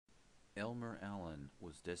Elmer Allen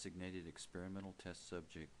was designated experimental test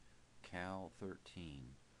subject Cal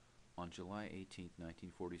 13. On July 18,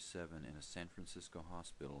 1947, in a San Francisco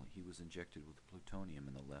hospital, he was injected with plutonium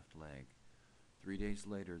in the left leg. 3 days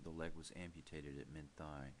later, the leg was amputated at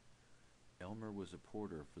mid-thigh. Elmer was a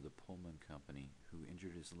porter for the Pullman Company who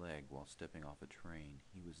injured his leg while stepping off a train.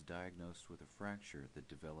 He was diagnosed with a fracture that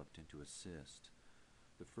developed into a cyst.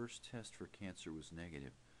 The first test for cancer was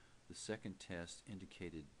negative. The second test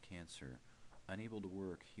indicated cancer. Unable to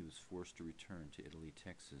work, he was forced to return to Italy,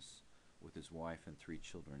 Texas, with his wife and 3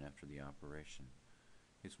 children after the operation.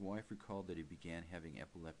 His wife recalled that he began having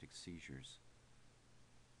epileptic seizures.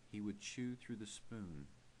 He would chew through the spoon,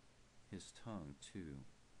 his tongue, too.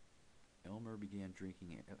 Elmer began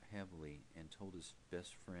drinking heavily and told his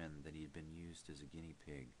best friend that he had been used as a guinea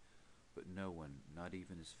pig, but no one, not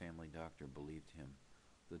even his family doctor, believed him.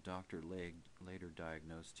 The doctor later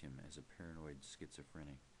diagnosed him as a paranoid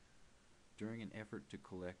schizophrenic. During an effort to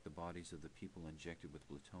collect the bodies of the people injected with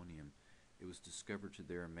plutonium, it was discovered to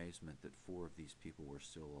their amazement that 4 of these people were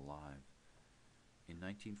still alive. In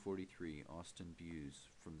 1943, Austin Buse,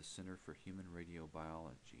 from the Center for Human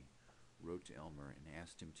Radiobiology, wrote to Elmer and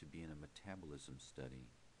asked him to be in a metabolism study.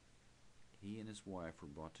 He and his wife were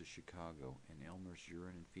brought to Chicago, and Elmer's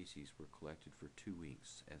urine and feces were collected for 2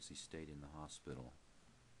 weeks as he stayed in the hospital.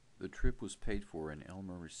 The trip was paid for, and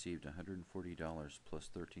Elmer received $140 plus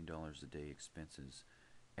 $13 a day expenses.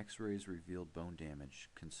 X-rays revealed bone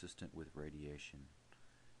damage consistent with radiation.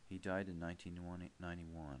 He died in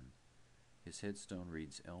 1991. His headstone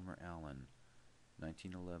reads Elmer Allen,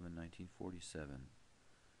 1911-1947,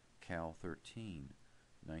 Cal 13,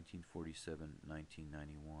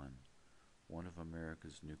 1947-1991, one of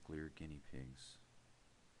America's nuclear guinea pigs.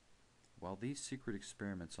 While these secret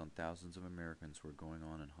experiments on thousands of Americans were going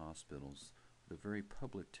on in hospitals, the very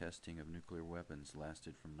public testing of nuclear weapons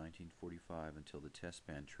lasted from 1945 until the Test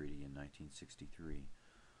Ban Treaty in 1963.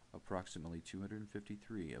 Approximately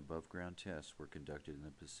 253 above-ground tests were conducted in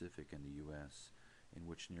the Pacific and the U.S., in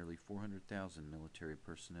which nearly 400,000 military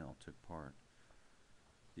personnel took part.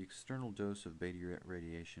 The external dose of beta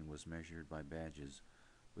radiation was measured by badges,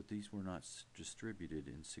 but these were not distributed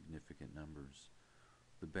in significant numbers.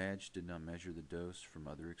 The badge did not measure the dose from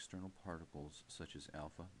other external particles such as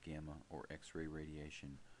alpha, gamma, or X-ray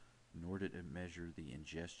radiation, nor did it measure the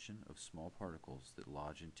ingestion of small particles that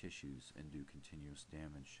lodge in tissues and do continuous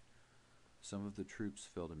damage. Some of the troops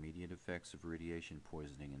felt immediate effects of radiation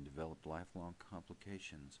poisoning and developed lifelong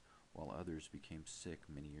complications, while others became sick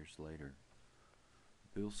many years later.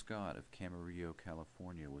 Bill Scott of Camarillo,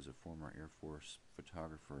 California, was a former Air Force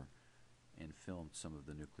photographer and filmed some of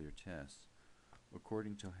the nuclear tests.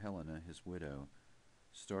 According to Helena, his widow,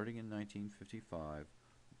 starting in 1955,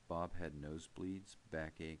 Bob had nosebleeds,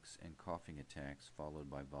 backaches, and coughing attacks followed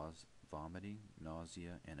by vomiting,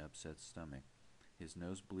 nausea, and upset stomach. His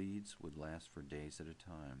nosebleeds would last for days at a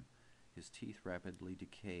time. His teeth rapidly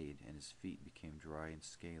decayed and his feet became dry and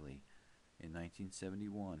scaly. In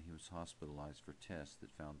 1971, he was hospitalized for tests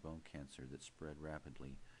that found bone cancer that spread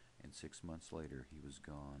rapidly, and 6 months later he was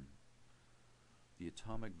gone. The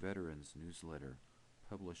Atomic Veterans newsletter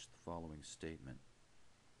published the following statement: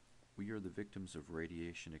 "We are the victims of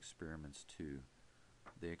radiation experiments too.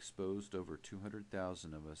 They exposed over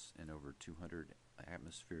 200,000 of us in over 200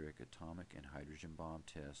 atmospheric atomic and hydrogen bomb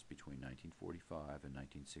tests between 1945 and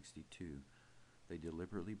 1962. They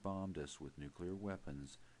deliberately bombed us with nuclear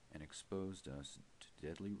weapons and exposed us to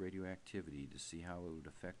deadly radioactivity to see how it would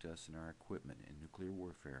affect us and our equipment in nuclear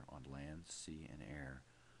warfare on land, sea, and air.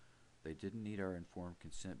 They didn't need our informed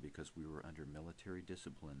consent because we were under military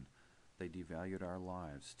discipline. They devalued our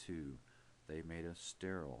lives, too. They made us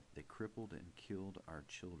sterile. They crippled and killed our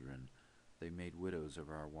children. They made widows of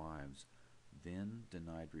our wives, then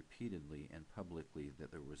denied repeatedly and publicly that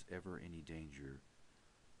there was ever any danger.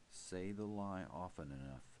 Say the lie often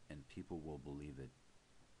enough, and people will believe it."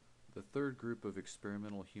 The third group of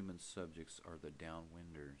experimental human subjects are the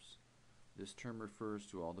downwinders. This term refers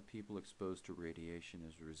to all the people exposed to radiation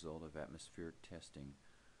as a result of atmospheric testing.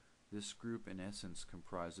 This group in essence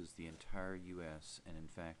comprises the entire U.S. and in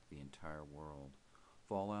fact the entire world.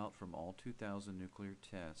 Fallout from all 2,000 nuclear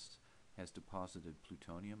tests has deposited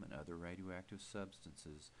plutonium and other radioactive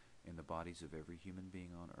substances in the bodies of every human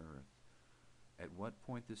being on Earth. At what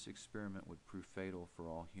point this experiment would prove fatal for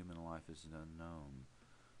all human life is unknown,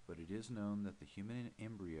 but it is known that the human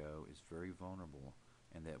embryo is very vulnerable,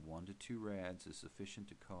 and that 1 to 2 rads is sufficient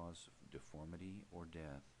to cause deformity or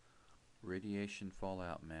death. Radiation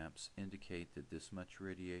fallout maps indicate that this much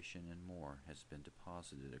radiation and more has been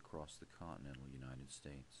deposited across the continental United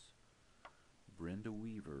States. Brenda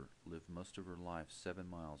Weaver lived most of her life 7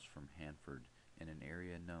 miles from Hanford in an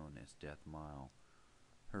area known as Death Mile.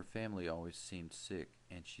 Her family always seemed sick,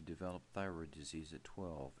 and she developed thyroid disease at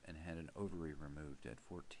 12 and had an ovary removed at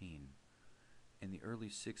 14. In the early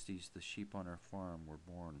 60s, the sheep on her farm were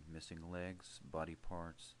born missing legs, body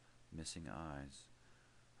parts, missing eyes.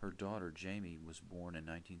 Her daughter, Jamie, was born in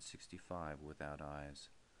 1965 without eyes.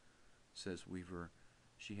 Says Weaver,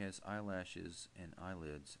 she has eyelashes and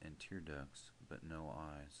eyelids and tear ducts, but no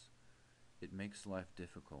eyes. It makes life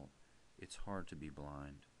difficult. It's hard to be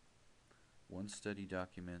blind. One study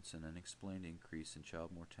documents an unexplained increase in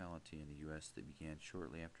child mortality in the U.S. that began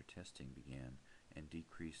shortly after testing began and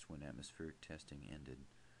decreased when atmospheric testing ended.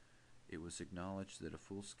 It was acknowledged that a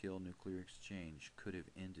full-scale nuclear exchange could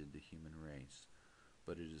have ended the human race,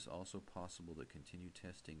 but it is also possible that continued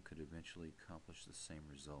testing could eventually accomplish the same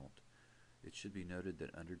result. It should be noted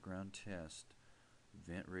that underground tests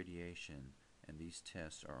vent radiation, and these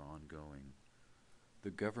tests are ongoing. The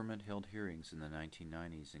government held hearings in the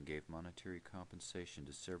 1990s and gave monetary compensation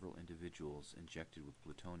to several individuals injected with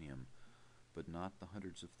plutonium, but not the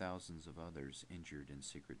hundreds of thousands of others injured in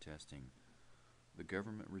secret testing. The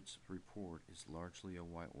government report is largely a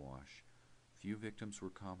whitewash. Few victims were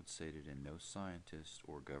compensated, and no scientist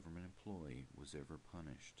or government employee was ever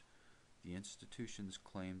punished. The institutions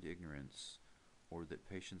claimed ignorance, or that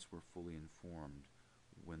patients were fully informed,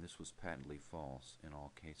 when this was patently false in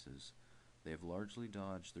all cases. They have largely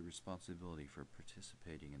dodged the responsibility for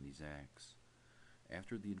participating in these acts.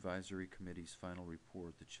 After the advisory committee's final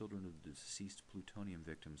report, the children of the deceased plutonium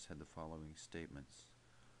victims had the following statements.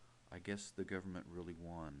 I guess the government really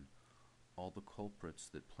won. All the culprits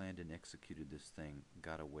that planned and executed this thing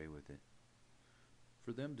got away with it.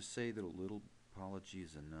 For them to say that a little apology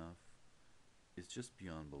is enough is just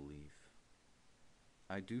beyond belief.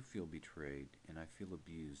 I do feel betrayed, and I feel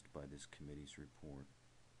abused by this committee's report.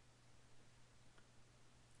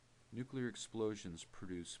 Nuclear explosions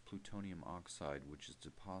produce plutonium oxide, which is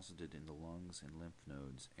deposited in the lungs and lymph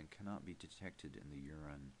nodes and cannot be detected in the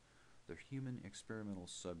urine. The human experimental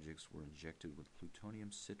subjects were injected with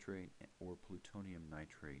plutonium citrate or plutonium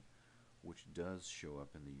nitrate, which does show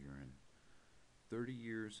up in the urine. 30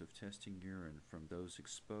 years of testing urine from those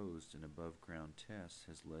exposed in above-ground tests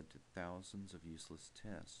has led to thousands of useless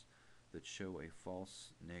tests that show a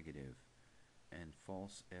false negative and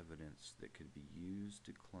false evidence that could be used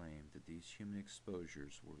to claim that these human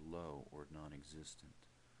exposures were low or non-existent.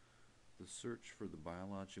 The search for the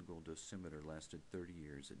biological dosimeter lasted 30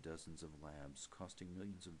 years at dozens of labs, costing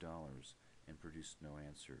millions of dollars, and produced no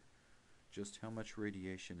answer. Just how much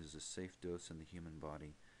radiation is a safe dose in the human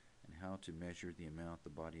body, and how to measure the amount the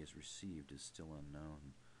body has received is still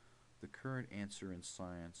unknown. The current answer in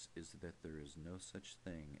science is that there is no such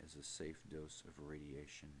thing as a safe dose of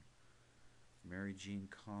radiation. Mary Jean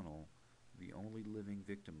Connell, the only living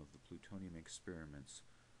victim of the plutonium experiments,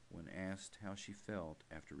 when asked how she felt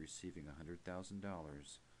after receiving $100,000,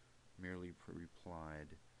 merely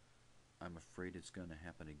replied, I'm afraid it's going to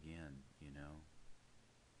happen again, you know.